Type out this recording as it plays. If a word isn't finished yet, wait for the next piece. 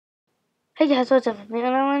Hey guys, what's up?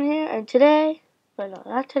 I'm here, and today, but no,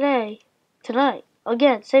 not today, tonight,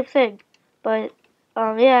 again, same thing, but,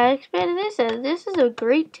 yeah, I expanded this, and this is a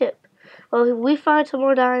great tip. Well, we find some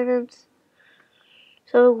more diamonds,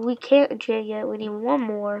 so we can't enchant yet, we need one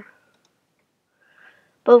more,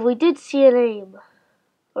 but we did see a name,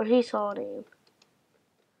 or he saw a name.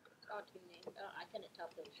 I couldn't tell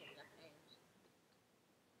if there was some names.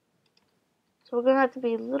 So we're gonna have to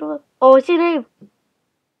be a little, oh, I see a name!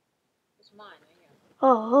 It's mine right here.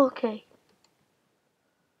 Oh, okay.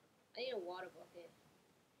 I need a water bucket.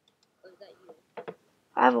 Or is that you?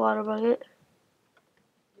 I have a water bucket.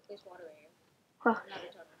 You place water right here. Huh. I'm not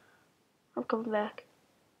returning. I'm coming back.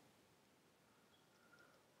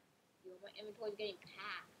 My inventory's getting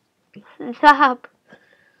packed. Stop!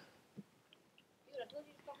 Dude, I told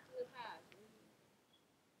you to come to the pack.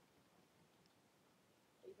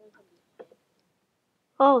 Are you going to come behind?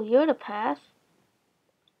 Oh, you're the path?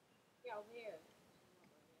 Yeah, over here.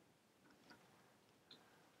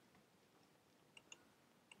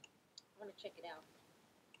 I'm gonna check it out.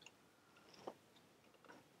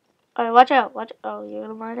 Alright, watch out, oh, you're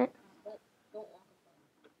gonna mine it? But don't walk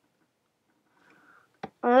in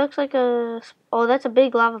front. Oh, it looks like oh, that's a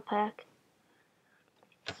big lava pack.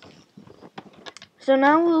 So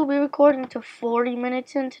now we'll be recording to 40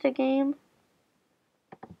 minutes into the game.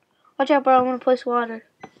 Watch out, bro, I'm gonna place water.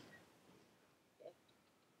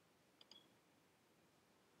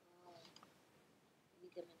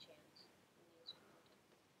 Need them enchants.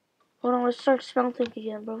 Hold on, let's start smelting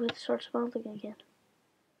again, bro. Let's start smelting again.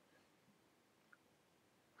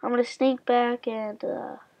 I'm gonna sneak back and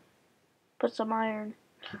put some iron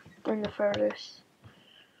in the furnace.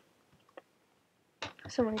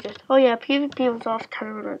 Somebody just, oh yeah, PvP was off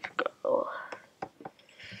 10 minutes ago.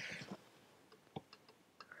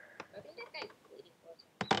 I think that guy's waiting for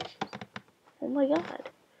us. Oh my god,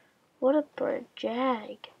 what a bird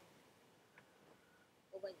jag.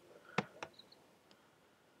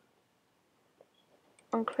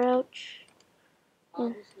 Uncrouch.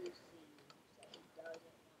 Obviously, see, so he doesn't want to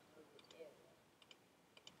move his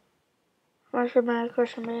area.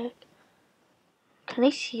 Rush him back. Can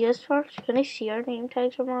they see us first? Can they see our name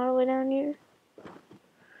tags from all the way down here? It's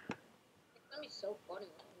gonna be so funny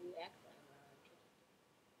when we act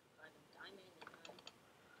like find a diamond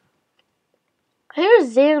and I hear a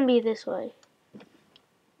zombie this way.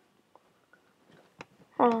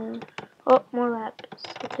 Hold on. Oh, more lapis.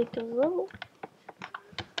 I'll take those level.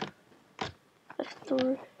 That's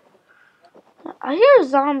 3. I hear a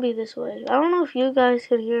zombie this way. I don't know if you guys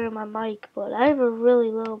can hear my mic, but I have it really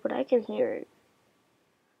low, but I can hear it.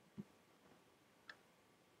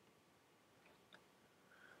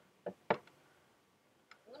 I'm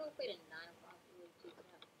gonna wait at 9 o'clock to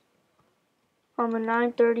I'm a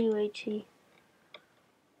 9:30 UHC.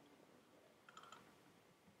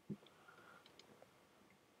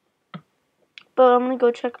 But I'm gonna go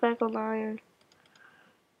check back on the iron.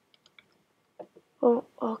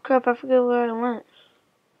 Oh crap, I forget where I went.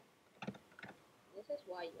 This is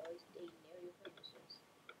why you always stay near your furnaces.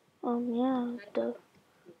 Yeah, duh.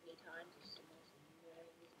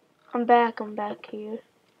 I'm I'm back here.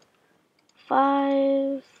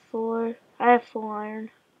 5, 4, I have full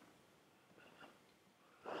iron.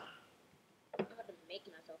 about to make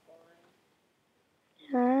myself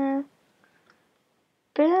iron.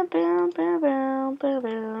 Bam, bam, bam, bam, bam, bam,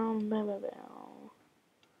 bam, bam, bam.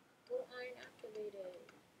 Full iron activated.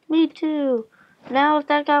 Me too. Now if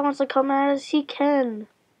that guy wants to come at us, he can.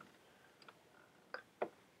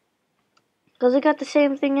 Because I got the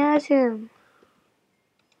same thing as him.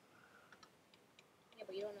 Yeah,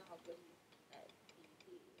 but you don't know how good he at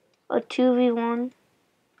PvP is. A 2v1.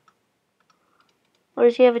 Or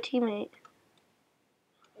does he have a teammate?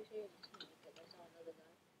 I should have a team because I saw another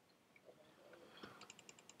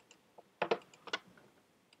guy.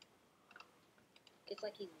 It's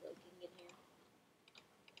like he's lurking in here.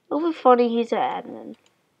 It'll be funny, he's an admin.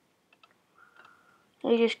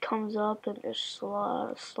 He just comes up and just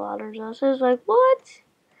slaughters us. It's like, what?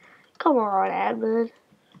 Come on, admin.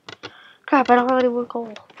 Crap, I don't have any more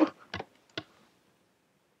coal.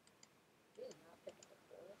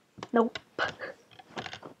 Nope.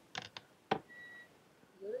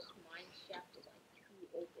 This mine shaft is like too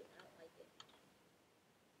open. I don't like it.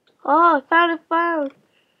 Oh, I found.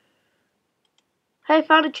 Hey,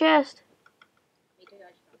 found a chest. Me too,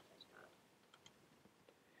 I just found a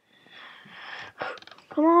chest.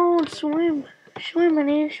 Come on, swim. Swim, I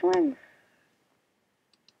need to swim.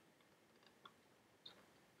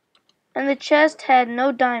 And the chest had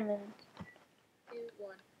no diamonds. 2,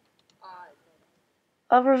 1.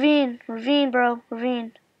 Ravine, bro,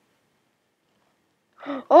 ravine.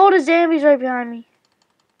 Oh, the zombies right behind me.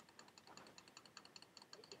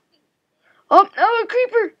 Oh, no, a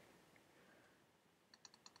creeper.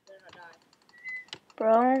 Better not die.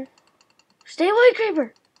 Bro. Stay away,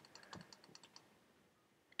 creeper.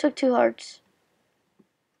 Took 2 hearts.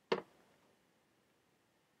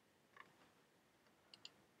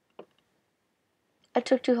 I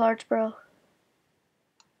took 2 hearts, bro.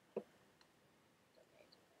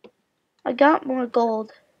 I got more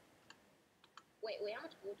gold. Wait, how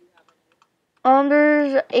much gold do you have on you?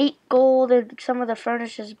 There's 8 gold and some of the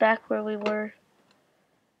furnaces back where we were.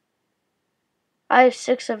 I have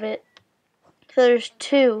 6 of it. So there's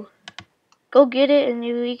 2. Go get it and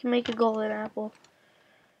you can make a golden apple.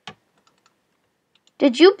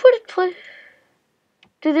 Did you put it?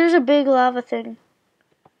 Dude, there's a big lava thing.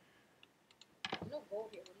 There's no gold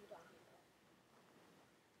here. What are you talking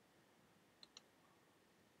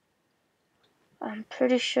about? I'm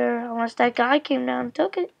pretty sure, unless that guy came down and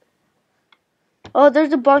took it. Oh,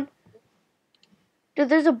 there's a bunch. Dude,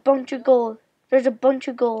 there's a bunch of gold. There's a bunch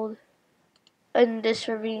of gold in this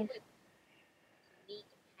ravine. Sneak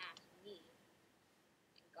past me and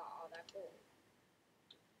got all that gold.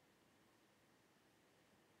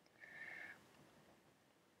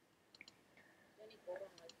 Is there any gold on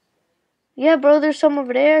my slime? Yeah, bro, there's some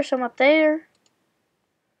over there, some up there.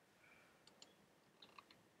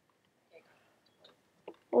 Okay, got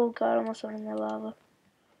it. Oh god, I almost went in the lava.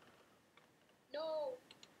 No!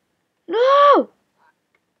 No!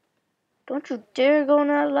 Don't you dare go in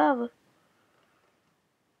that lava.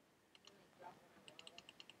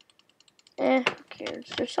 Who cares?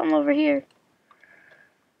 There's some over here.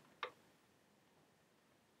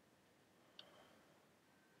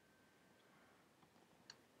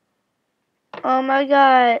 I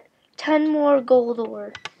got 10 more gold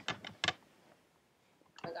ore. Oh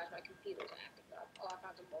my gosh, my computer's acting up. Oh, I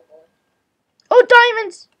found some more gold. Oh,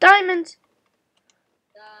 diamonds! Diamonds!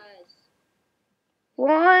 Guys.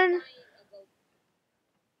 1,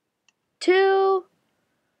 2,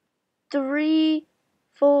 3,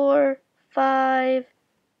 4, 5,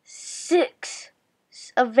 6.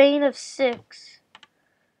 A vein of 6.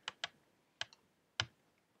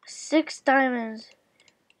 6 diamonds.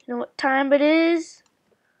 You know what time it is?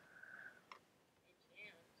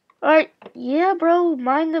 Alright, yeah, bro.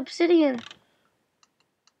 Mine the obsidian. Okay,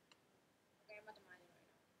 I'm about to mine it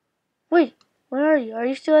right now. Wait, where are you? Are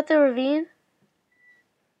you still at the ravine?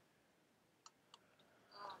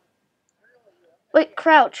 I don't know what you are. Wait,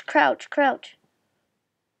 crouch, crouch, crouch.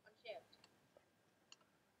 Unshift.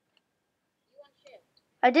 You unshift.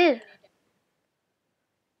 I did.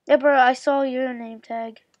 Yeah, bro, I saw your name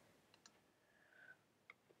tag.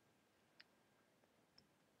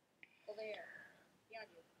 Over here. Behind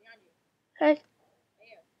you. Behind you. Hey. Right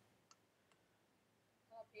here.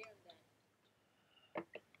 Come up here and then.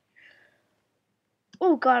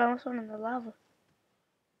 Oh god, I almost went in the lava.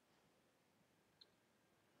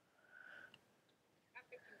 I have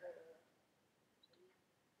 15 gold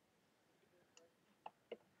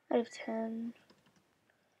ore. I have 10.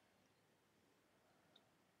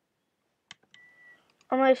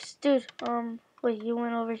 Dude, wait, you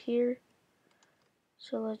went over here?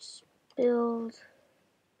 So let's build.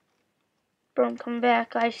 Bro, come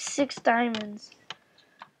back. I have 6 diamonds.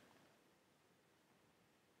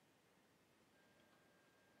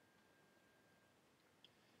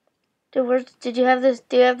 Dude, did you have this?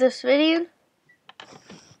 Do you have this video? You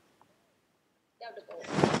have the gold. I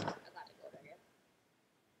got the gold right here.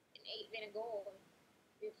 An 8-minute gold.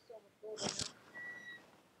 We have so much gold right now.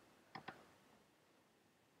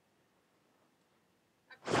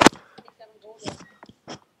 I have 27 gold left.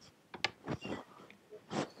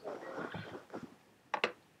 So gold.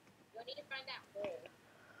 You need to find that gold.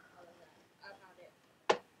 How was that? I found it.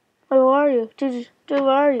 Where are you? Dude, where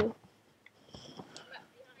are you? I'm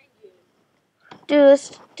behind you.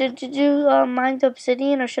 Dude, did you mine the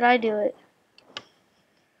obsidian or should I do it? I'm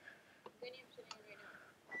getting obsidian right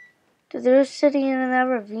now. Dude, there's obsidian in that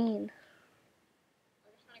ravine.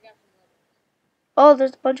 I'm just trying to get some levels. Oh,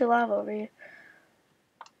 there's a bunch of lava over here.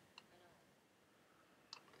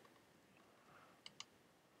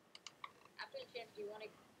 After the chance, do you want to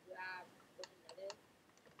grab another?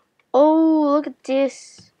 Oh, look at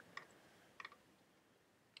this.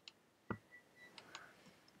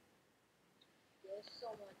 There's so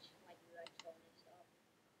much like redstone and stuff.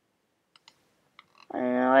 I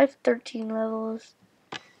don't know, I have 13 levels.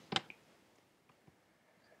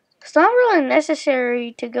 It's not really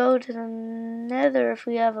necessary to go to the nether if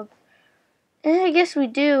we have a... I guess we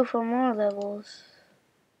do for more levels.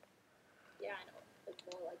 Yeah, I know. It's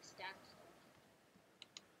more like stack stuff.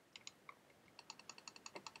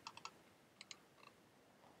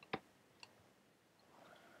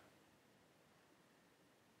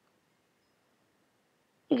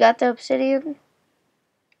 got the obsidian?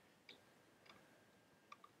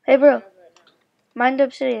 Hey, bro. Mind the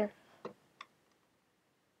obsidian.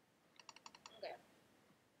 Okay.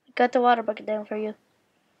 Got the water bucket down for you.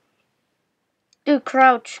 Dude,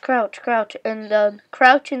 crouch, and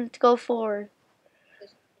crouch and go forward.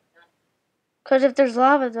 Cause if there's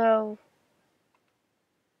lava though.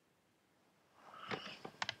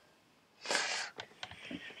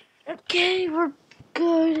 Okay, we're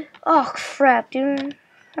good. Oh crap, dude!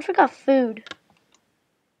 I forgot food.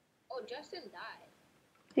 Oh, Justin died.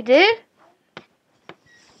 You did?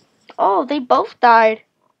 Oh, they both died.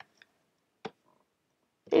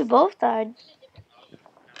 They both died.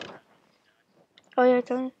 Oh yeah,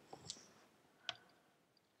 tell me.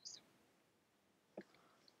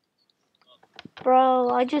 Bro,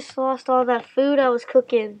 I just lost all that food I was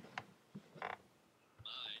cooking.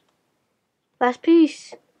 Last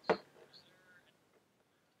piece.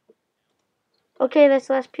 Okay, that's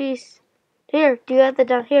the last piece. Here, do you have the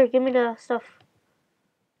down here? Give me the stuff.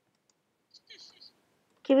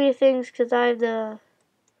 Give me the things, cause I have the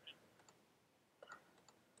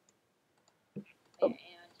And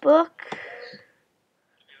book.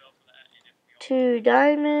 2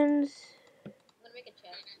 diamonds. I'm gonna make a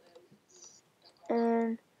chest with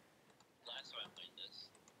And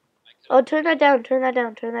oh, turn that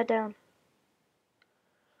down.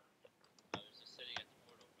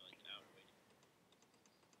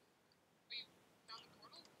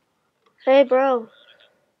 Hey, bro.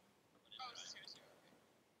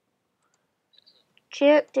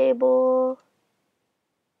 Chant table.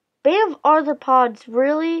 Bam arthropods,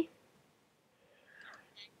 really?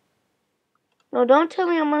 No, don't tell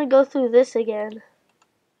me I'm gonna go through this again.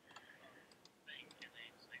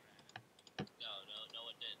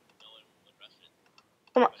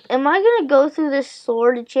 Am I gonna go through this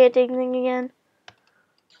sword enchanting thing again?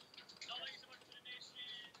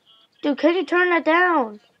 Dude, can you turn that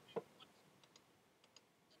down?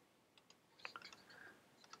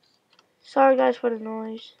 Sorry guys for the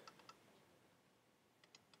noise.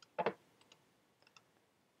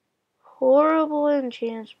 Horrible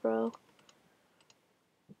enchants, bro.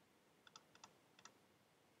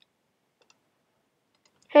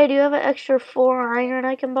 Hey, do you have an extra 4 iron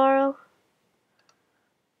I can borrow?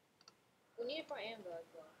 we need it for Amber as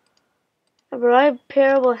well. Bro, I have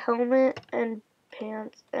terrible helmet and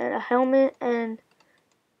pants, and a helmet and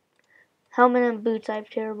boots. I have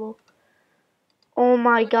terrible. Oh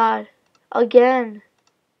my god, again.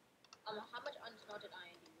 How much unsmelted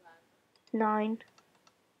iron do you have? 9.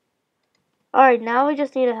 Alright, now we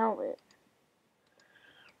just need a helmet.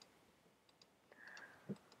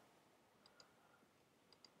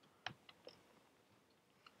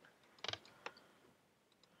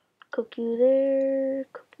 Cook you there,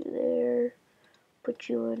 put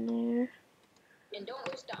you in there. And don't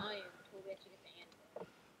waste the iron until we actually get the Amber.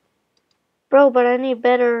 Bro, but I need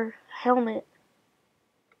better helmet.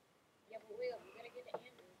 Yeah, but we gotta get the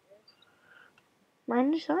Amber first.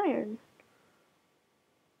 Mine is iron.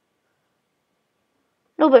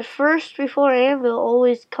 No, but first, before anvil,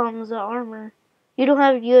 always comes the armor. You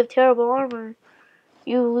have terrible armor.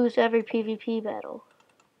 You lose every PvP battle.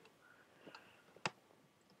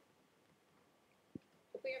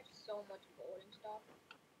 But we have so much gold and stuff.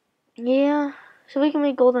 Yeah, so we can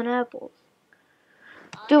make golden apples.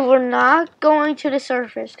 Dude, we're not going to the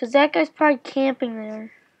surface, because that guy's probably camping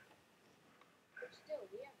there. But still,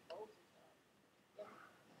 we have bows and stuff. Yeah.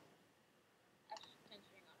 That's 10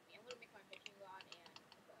 string on me. I'm gonna make my fishing rod and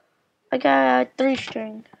a bow. I got a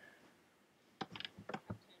 3-string. I have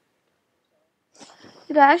 10 string, so.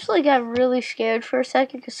 Dude, I actually got really scared for a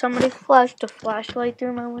second, because somebody flashed a flashlight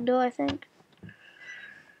through my window, I think.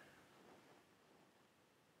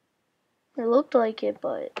 It looked like it,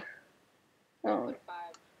 but... Oh. Oh. What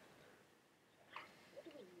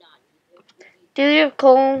do we not need? Do you have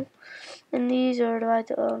coal in these, or do I have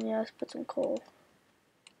to... yeah, let's put some coal.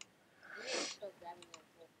 We need to start grabbing more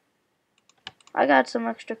coal. I got some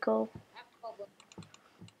extra coal. I have 12 left.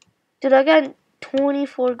 Dude, I got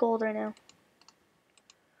 24 gold right now.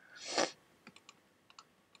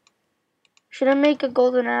 Should I make a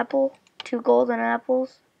golden apple? 2 golden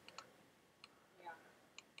apples? Yeah.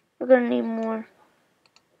 We're gonna need more.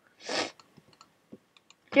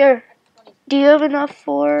 Here, do you have enough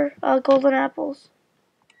for golden apples?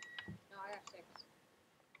 No, I got 6.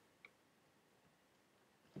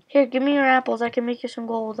 Here, give me your apples. I can make you some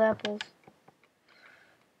gold apples.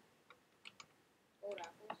 Gold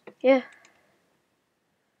apples? Yeah.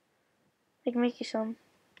 I can make you some.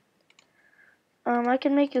 I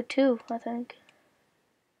can make you 2, I think.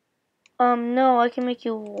 No, I can make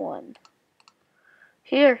you 1.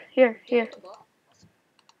 Here.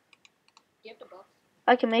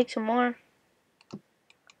 I can make some more.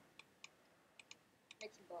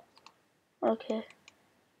 Make some books. Okay.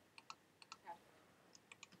 Pass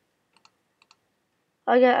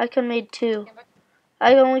I can make 2. Okay,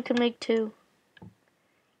 I only can make 2.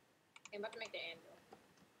 I'm about to make the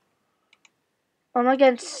anvil.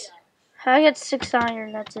 I get 6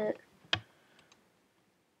 iron, that's it.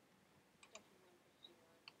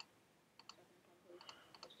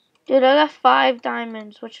 Dude, I got 5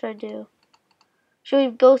 diamonds. What should I do? Should we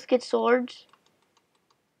both get swords?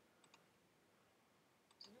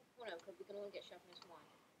 Oh no, because we can only get sharpness 1.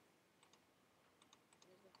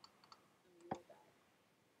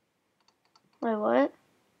 Wait, what?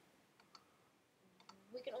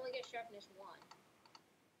 We can only get sharpness 1.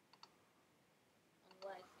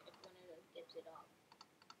 Unless if one of us gives it up.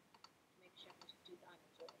 Make sharpness 2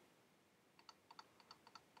 diamond sword.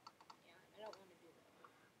 Yeah, I don't want to do that.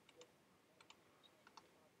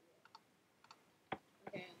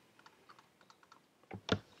 Okay.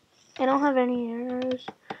 I don't have any arrows.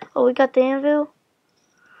 Oh, we got the anvil?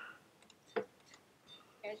 I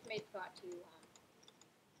just made plot to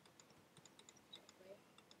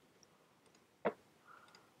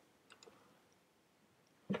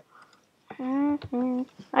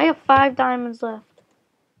I have 5 diamonds left.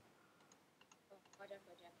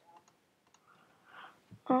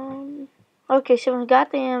 Okay, so we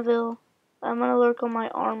got the anvil. I'm gonna work on my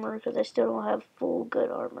armor because I still don't have full good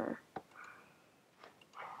armor.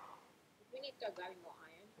 we need to start grabbing more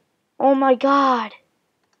iron. Oh my god!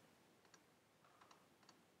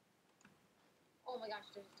 Oh my gosh,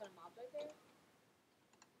 there's a ton of mobs right there.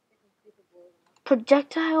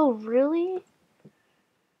 Projectile, really?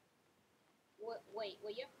 Wait,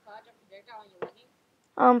 you have project projectile on your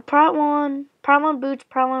leggings? Prot 1 boots,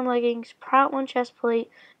 Prot 1 leggings, Prot 1 chest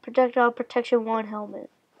plate, projectile protection 1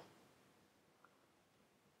 helmet.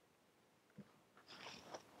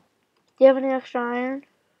 Do you have any extra iron?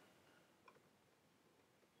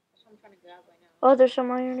 That's what I'm trying to grab right now. Oh, there's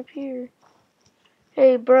some iron up here.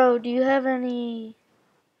 Hey, bro, do you have any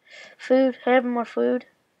food? I have more food.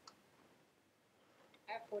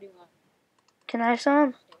 I have 41. Can I have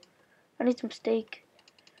some? I need some steak.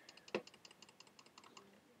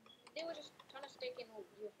 There was just a ton of steak in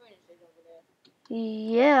your furnaces over there.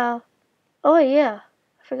 Yeah. Oh, yeah.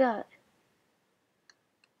 I forgot.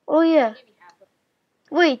 Oh, yeah. Give me half of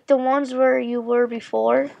Wait, the ones where you were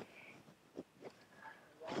before?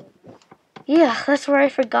 Yeah, that's where I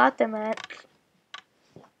forgot them at.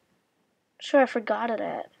 Sure, I forgot it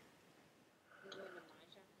at.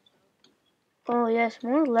 Oh, yes,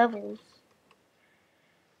 more levels.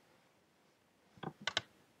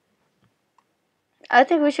 I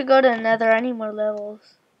think we should go to Nether. I need more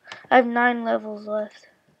levels. I have 9 levels left.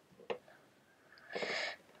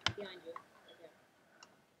 behind you.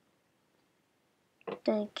 Okay.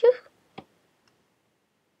 Thank you.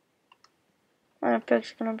 My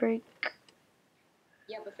pick's gonna break.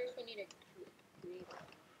 Yeah, but first we need to create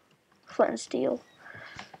Flint and steel.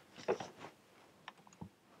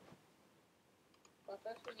 Well,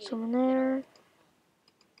 first we need Some in to get there. our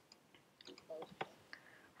bows.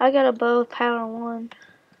 I got a bow with power 1.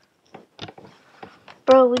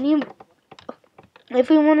 Bro, we need... If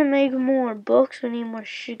we want to make more books, we need more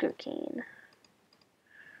sugarcane.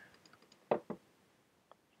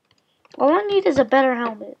 All I need is a better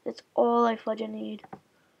helmet. That's all I fudging need.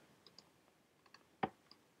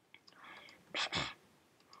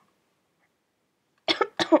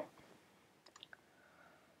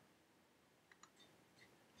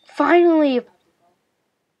 Finally,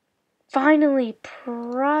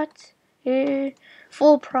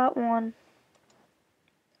 full prot 1.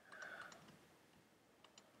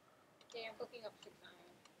 Okay, I'm cooking up 6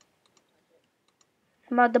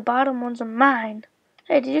 iron. But the bottom ones are mine.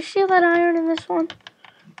 Hey, did you see that iron in this one?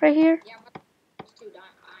 Right here? Yeah, but it's 2 iron.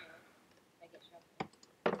 I get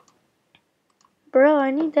sharp. Bro,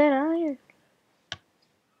 I need that iron.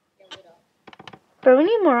 Get rid of. Bro, we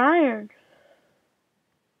need more iron.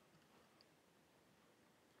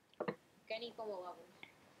 Okay, I need 4 more levels.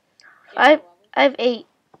 I have 8.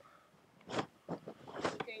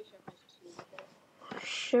 Okay, sharpness 2 with it.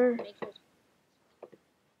 Sure. Make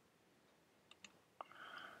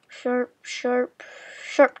sure it's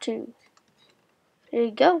Sharp 2. There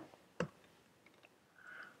you go.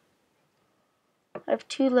 I have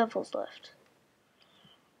 2 levels left.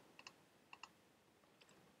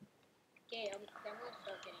 okay, I'm gonna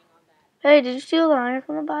start getting on that. Hey, did you steal the iron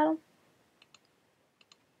from the bottom?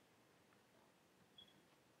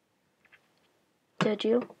 Did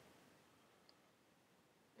you?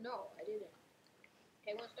 No, I didn't.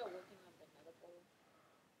 Okay, I'm gonna start working on the nether portal.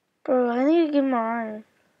 Bro, I need to get more iron.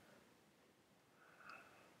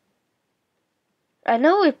 I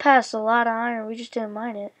know we passed a lot of iron. We just didn't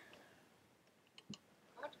mine it.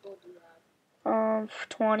 How much gold do you have?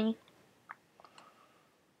 20. Do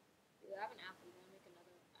you have an apple? You wanna make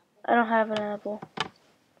another apple? I don't have an apple.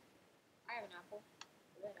 I have an apple.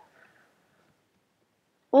 A red apple.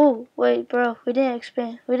 Oh, wait, bro. We didn't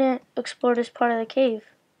expand. We didn't explore this part of the cave.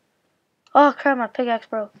 Oh, crap. My pickaxe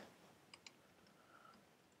broke.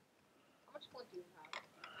 How much flint do you have?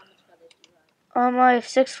 And how much feathers do you have? I have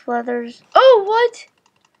 6 feathers. Oh, what?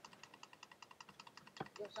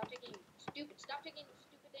 Yo, stop taking stupid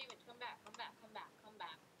damage. Come back.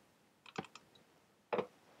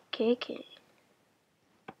 KK.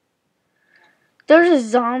 There's a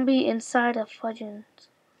zombie inside a fudging.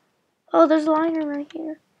 Oh, there's iron right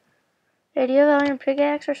here. Hey, do you have an iron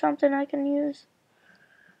pickaxe or something I can use?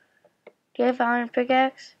 Do you have an iron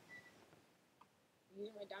pickaxe? I'm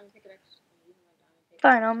using my diamond pickaxe.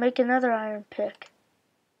 Fine, I'll make another iron pick.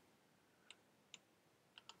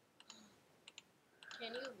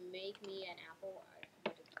 Can you make me an apple?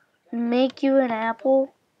 Make you an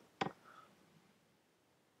apple?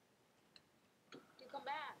 Dude, come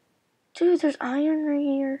back. Dude, there's iron right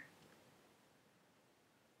here.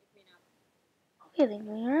 Make me an apple. Okay, then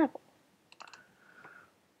give me an apple.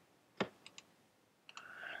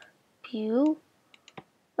 Pew.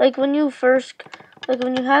 Like when you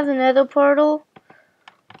have the nether portal,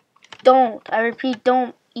 I repeat,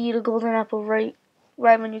 don't eat a golden apple right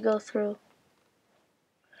when you go through.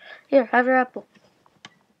 Here, have your apple.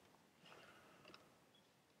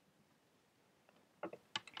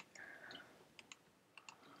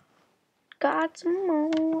 Got some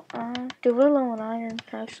more iron. Dude, we're low on iron,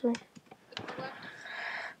 actually.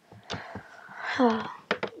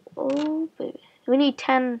 Oh, baby. We need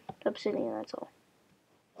 10 obsidian, that's all.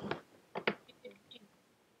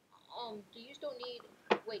 Do you still need...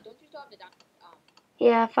 Wait, don't you still have the diamond?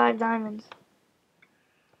 Yeah, 5 diamonds.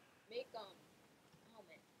 Make,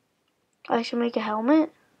 helmet. I should make a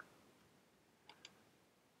helmet?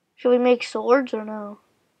 Should we make swords or no?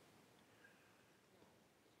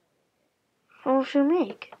 What should we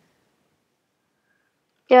make?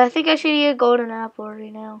 Yeah, I think I should eat a golden apple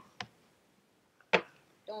right now.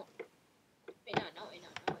 Don't. Wait, no.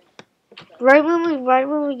 Right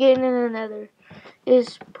when we get into the nether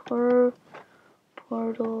is portal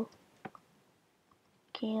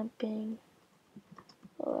camping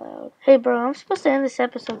allowed. Hey bro, I'm supposed to end this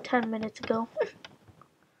episode 10 minutes ago.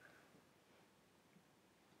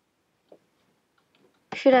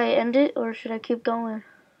 Should I end it or should I keep going?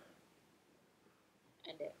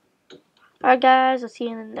 End it. Alright guys, I'll see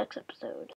you in the next episode.